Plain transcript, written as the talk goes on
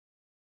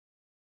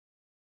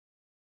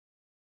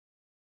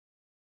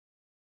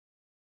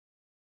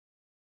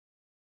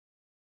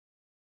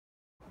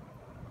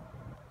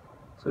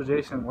So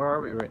Jason, where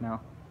are we right now?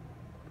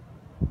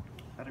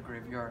 At a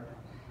graveyard.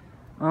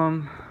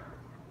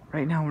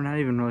 Right now we're not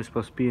even really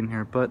supposed to be in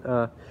here, but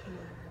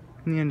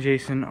me and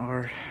Jason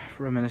are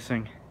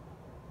reminiscing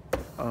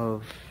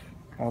of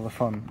all the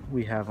fun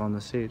we have on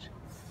the stage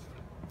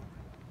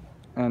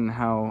and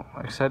how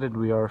excited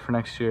we are for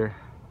next year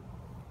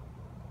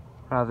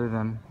rather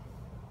than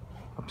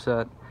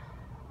upset.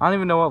 I don't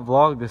even know what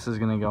vlog this is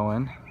gonna go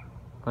in.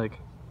 Like,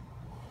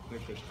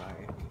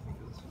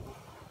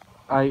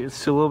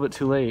 it's a little bit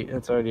too late.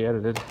 It's already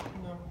edited.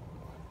 No.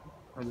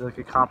 Or like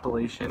a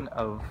compilation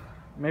of.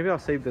 Maybe I'll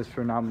save this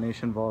for a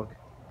nomination vlog.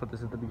 Put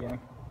this at the beginning.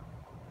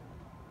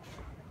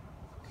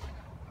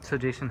 So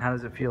Jason, how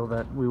does it feel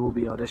that we will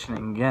be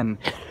auditioning again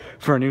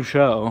for a new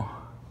show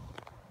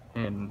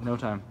in no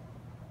time?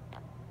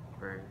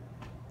 Very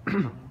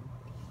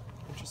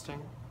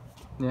interesting.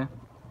 Yeah.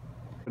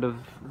 Rid of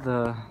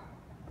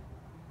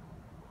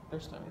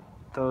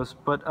those,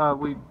 but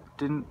we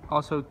didn't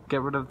also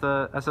get rid of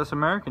the SS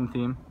American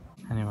theme.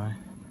 Anyway,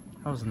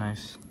 that was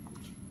nice.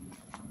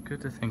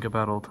 Good to think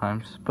about old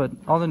times, but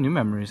all the new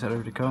memories that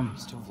are to come.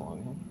 Still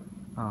vlogging.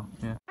 Oh,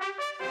 yeah.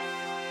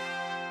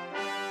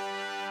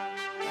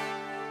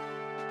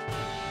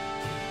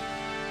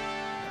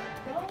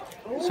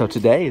 So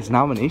today is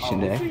nomination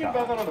day,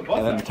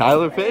 and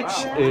Tyler Fitch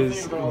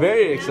is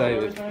very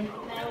excited.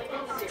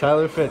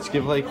 Tyler Fitch,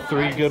 give like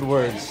 3 good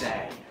words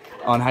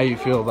on how you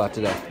feel about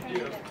today.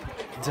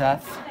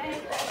 Death.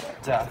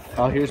 Death.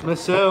 Oh, here's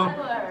Miss Sue.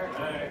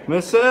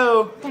 Miss Sue!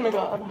 Oh my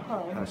god.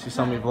 Oh, she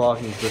saw me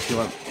vlogging, so she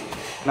went,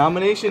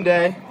 nomination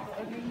day.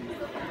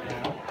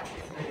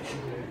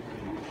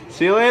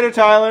 See you later,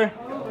 Tyler.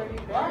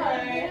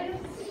 Bye.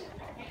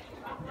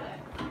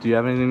 Do you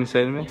have anything to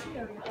say to me?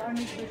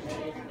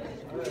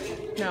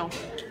 No.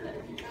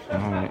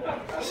 Alright,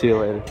 see you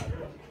later.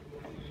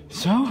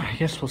 So, I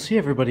guess we'll see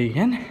everybody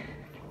again.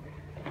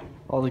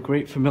 All the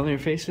great familiar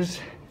faces.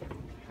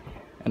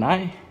 And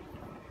I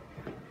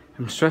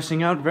am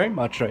stressing out very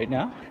much right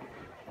now.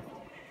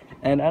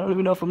 And I don't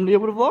even know if I'm gonna be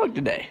able to vlog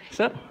today.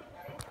 So,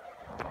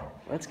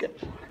 let's go.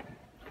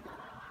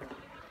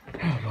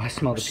 Oh, I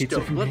smell the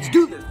pizza from Let's here.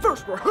 do this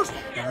first rehearsal.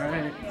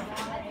 Alright.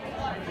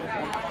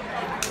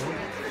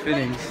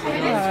 Fittings.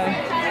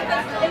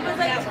 It was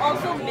like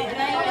also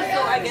midnight,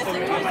 so I guess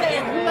it was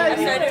I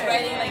started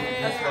writing like a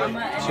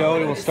drama.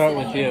 Joey, we'll start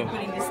with you.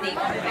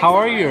 How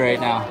are you right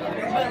now?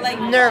 But, like,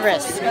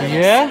 Nervous.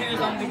 Yeah?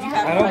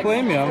 I don't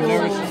blame you. I'm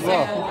nervous as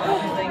well.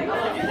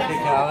 Hey,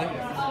 Callie.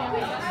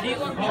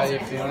 How are you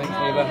feeling?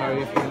 Ava, how are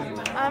you feeling?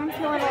 I'm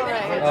feeling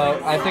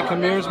alright. I think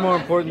Amir's more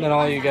important than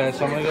all you guys,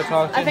 so I'm gonna go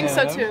talk to him. I think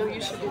so too.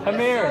 You should do that.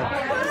 Amir!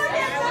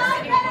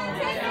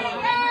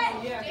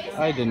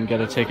 I didn't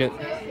get a ticket.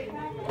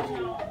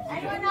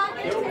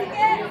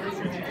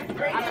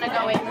 I'm gonna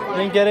go in.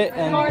 Didn't get it,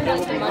 and What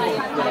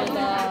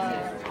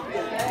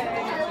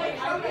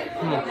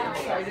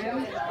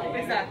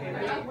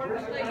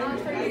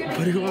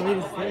do you want me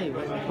to say?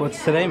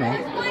 what's today,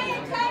 man?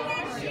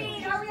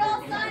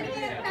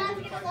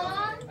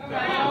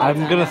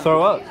 I'm gonna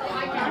throw up.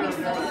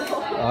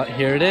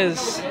 Here it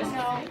is.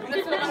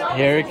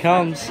 Here it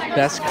comes.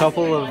 Best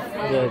couple of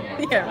the.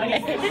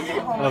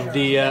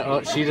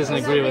 Oh, she doesn't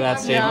agree with that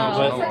statement,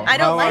 but I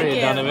don't how like are you,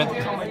 it. Donovan?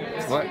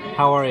 What?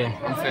 How are you?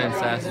 I'm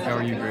fantastic. How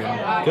are you,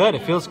 Brandon? Good.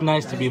 It feels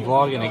nice to be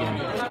vlogging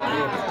again.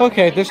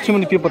 Okay, there's too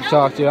many people to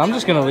talk to. I'm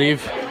just gonna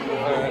leave.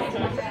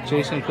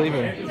 Jason Cleaver.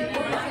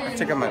 I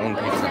take out my own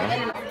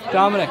pizza.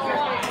 Dominic.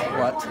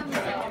 What? I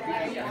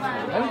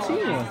haven't seen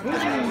you.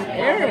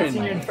 Aaron,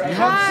 you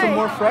have some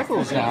more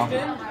freckles now.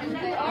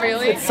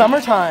 Really? It's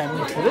summertime.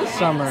 It is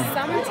summer.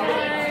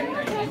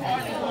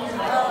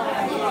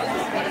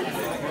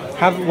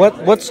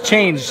 What's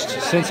changed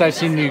since I've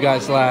seen you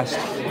guys last?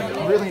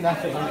 Really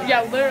nothing.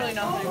 Yeah, literally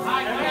nothing.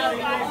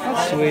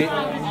 That's sweet.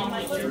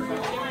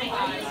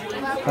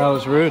 That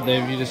was rude,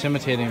 Dave. You're just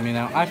imitating me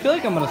now. I feel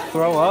like I'm gonna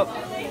throw up.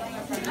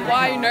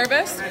 Why, are you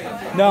nervous?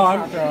 No,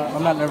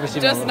 I'm not nervous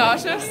even. Just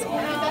nauseous?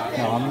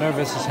 No, I'm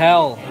nervous as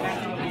hell.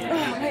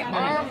 My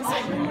arms.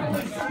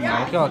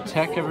 I gotta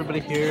tech everybody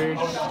here.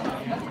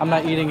 I'm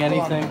not eating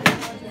anything.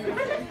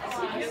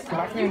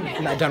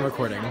 Not done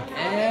recording.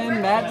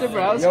 And Matt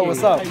Dabrowski. Yo,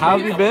 what's up? How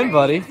have you been,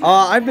 buddy?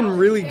 I've been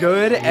really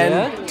good, and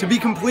Yeah? to be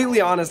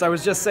completely honest, I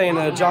was just saying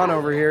to John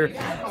over here,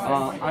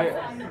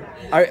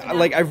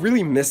 I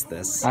really missed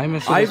this. I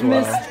miss it as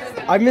well.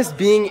 I missed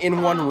being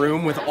in one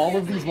room with all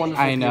of these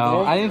wonderful I know.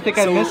 people. I didn't think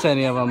I'd So- miss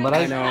any of them, but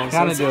I know.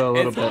 kind of So do a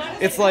little bit.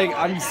 It's like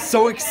I'm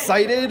so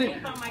excited,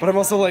 but I'm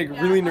also like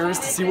really nervous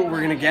to see what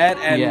we're gonna get,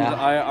 and Yeah.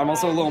 I'm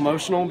also a little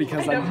emotional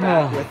because I'm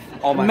back with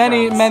all my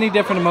many friends.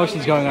 different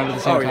emotions going on at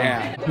the same Oh, time.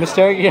 yeah. Miss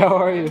Terry, how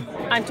are you?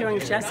 I'm doing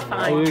just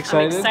fine. Are you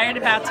excited? I'm excited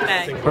about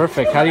today.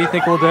 Perfect. How do you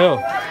think we'll do?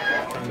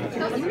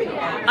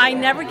 I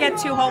never get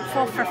too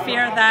hopeful for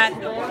fear that,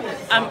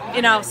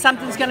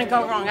 something's going to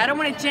go wrong. I don't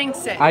want to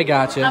jinx it. I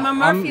got you. I'm a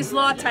Murphy's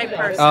Law type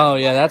person. Oh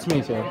yeah, that's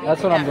me too.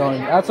 That's what I'm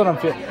doing. That's what I'm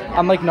feeling.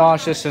 I'm like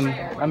nauseous and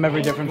I'm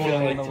every different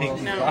feeling in the world.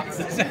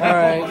 All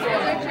right.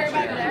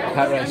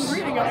 Pat Rice.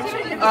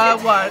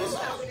 What?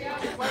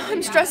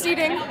 I'm stress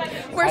eating.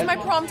 Where's my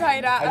prom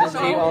tide at? I just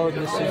ate all of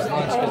this since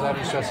lunch because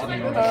I'm stressed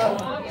eating. I'm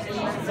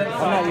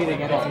not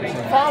eating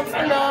anything. Prom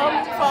for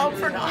numb. Prom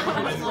for numb.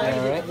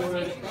 Alright.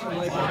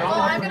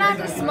 Well, I'm gonna have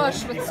to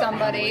smush with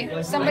somebody.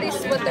 Somebody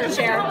split their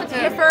chair.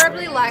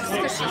 Preferably Lex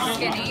because she's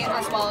skinny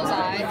as well as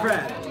I.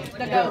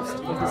 The ghost.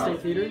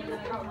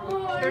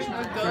 There's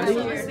no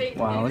ghost here.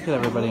 Wow, look at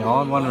everybody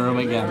all in one room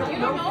again.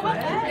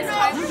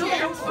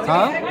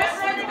 Huh?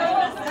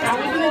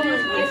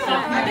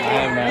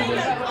 I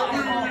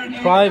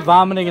imagine. Probably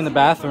vomiting in the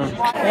bathroom.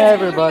 Hey,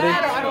 everybody.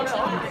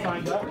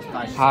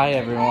 Hi,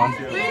 everyone.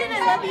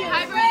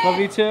 Love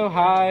you too.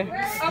 Hi.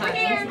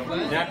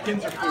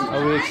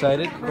 Are we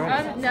excited?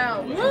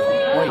 No.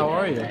 How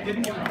are you?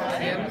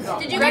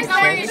 Did you guys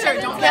not wear your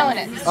shirt? Don't killing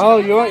it. Oh,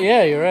 you're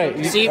yeah, you're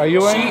right. See, are you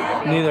wearing?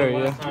 Neither are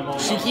you.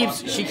 She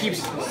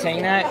keeps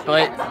saying that,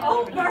 but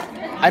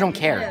I don't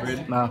care.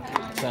 No.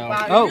 So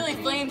Oh, Really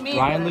flamed me.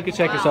 Ryan, look at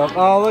check yourself.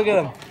 Oh, look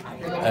at him.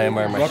 I am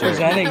wearing my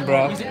Representing,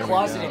 bro. He's a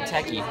closeted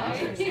techie.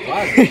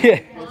 Yeah,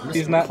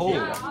 he's not cold.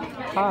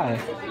 Hi.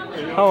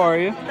 How are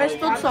you? I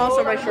spilled sauce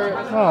on my shirt.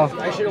 Oh,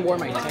 I should have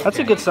worn my tech. that's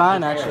a good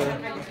sign, actually.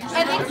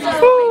 I think so.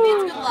 Maybe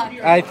it's good luck.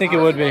 I think it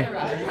would be.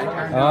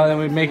 Oh, then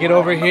we make it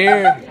over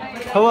here.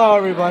 Hello,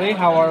 everybody.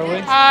 How are we?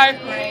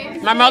 Hi.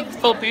 My mouth is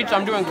full of pizza.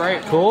 I'm doing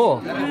great.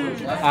 Cool.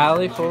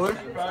 Allie, forward.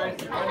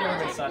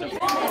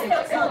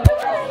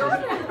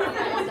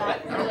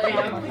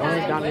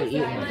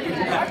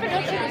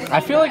 I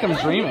feel like I'm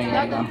dreaming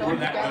right now.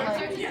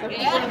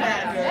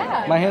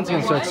 My hand's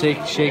gonna start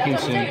shaking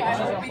soon.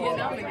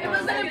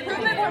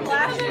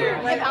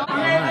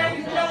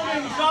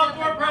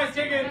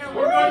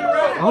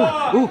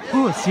 Oh,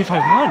 ooh, let's see if I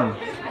won.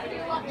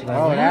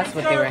 Oh, that's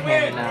what they were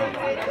handing out.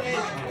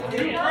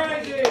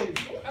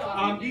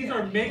 These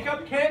are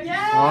makeup kits.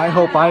 Oh, I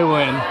hope I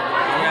win.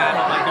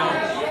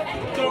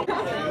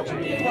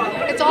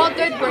 It's all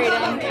good,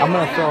 Brayden. I'm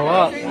gonna throw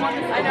up.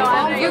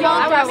 You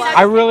won't throw up.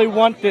 I really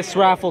want this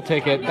raffle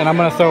ticket, and I'm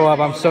gonna throw up.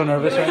 I'm so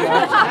nervous right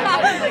now.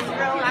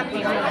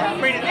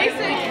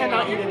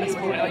 Cannot eat in this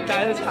point. Like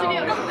that is how.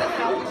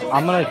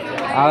 I'm gonna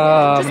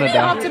Be die.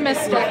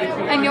 optimistic,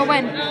 and you'll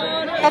win.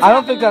 That's I what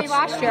don't think happened to me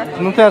that's. last year. I don't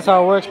think that's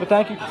how it works. But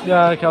thank you,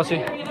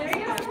 Kelsey.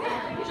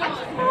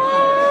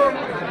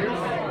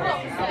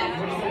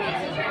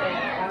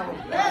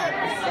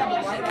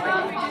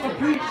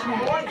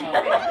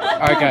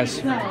 All right,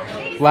 guys.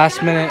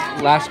 Last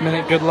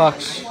minute. Good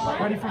lucks.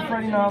 Ready for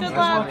Freddy Noms. Good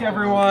luck,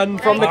 everyone.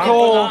 From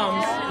Nicole.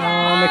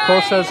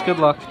 Nicole says good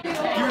luck.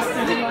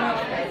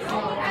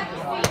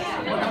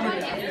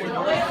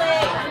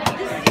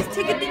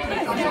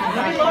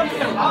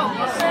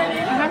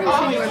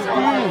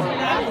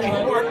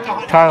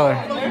 Tyler,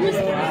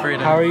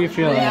 how are you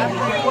feeling?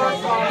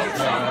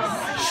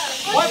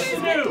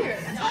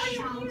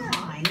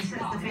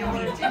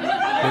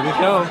 Here we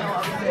go.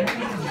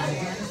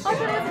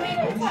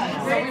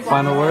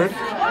 Final word?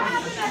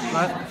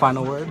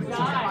 Final word?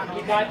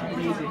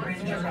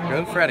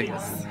 Go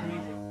Freddy's.